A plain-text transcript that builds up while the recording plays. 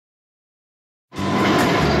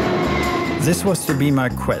This was to be my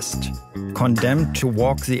quest, condemned to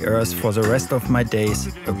walk the earth for the rest of my days,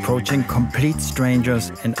 approaching complete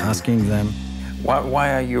strangers and asking them,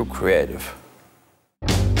 Why are you creative?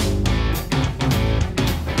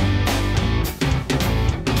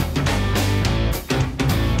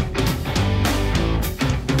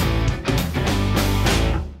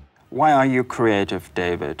 Why are you creative,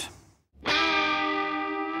 David?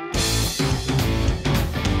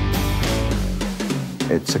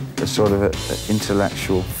 It's a sort of an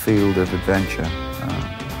intellectual field of adventure.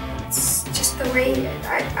 It's just the way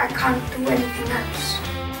I can't do anything else.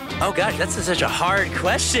 Oh gosh, that's such a hard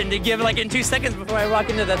question to give like in 2 seconds before I walk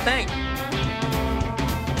into the thing.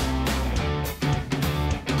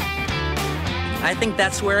 I think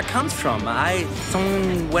that's where it comes from.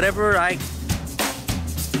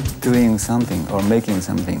 Doing something or making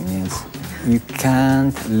something means you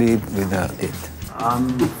can't live without it.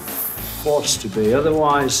 I'm forced to be,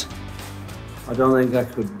 otherwise I don't think I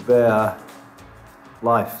could bear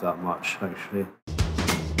life that much, actually.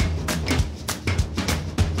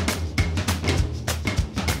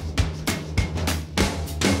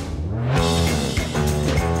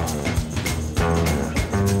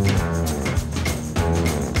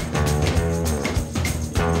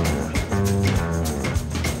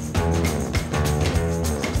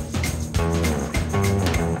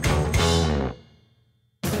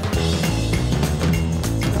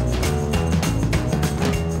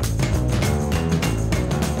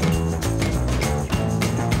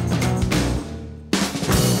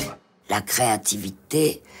 La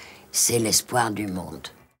créativité, c'est l'espoir du monde.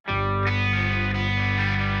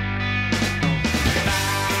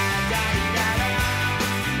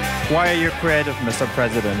 Why are you creative, Mr.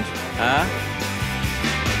 President? Huh?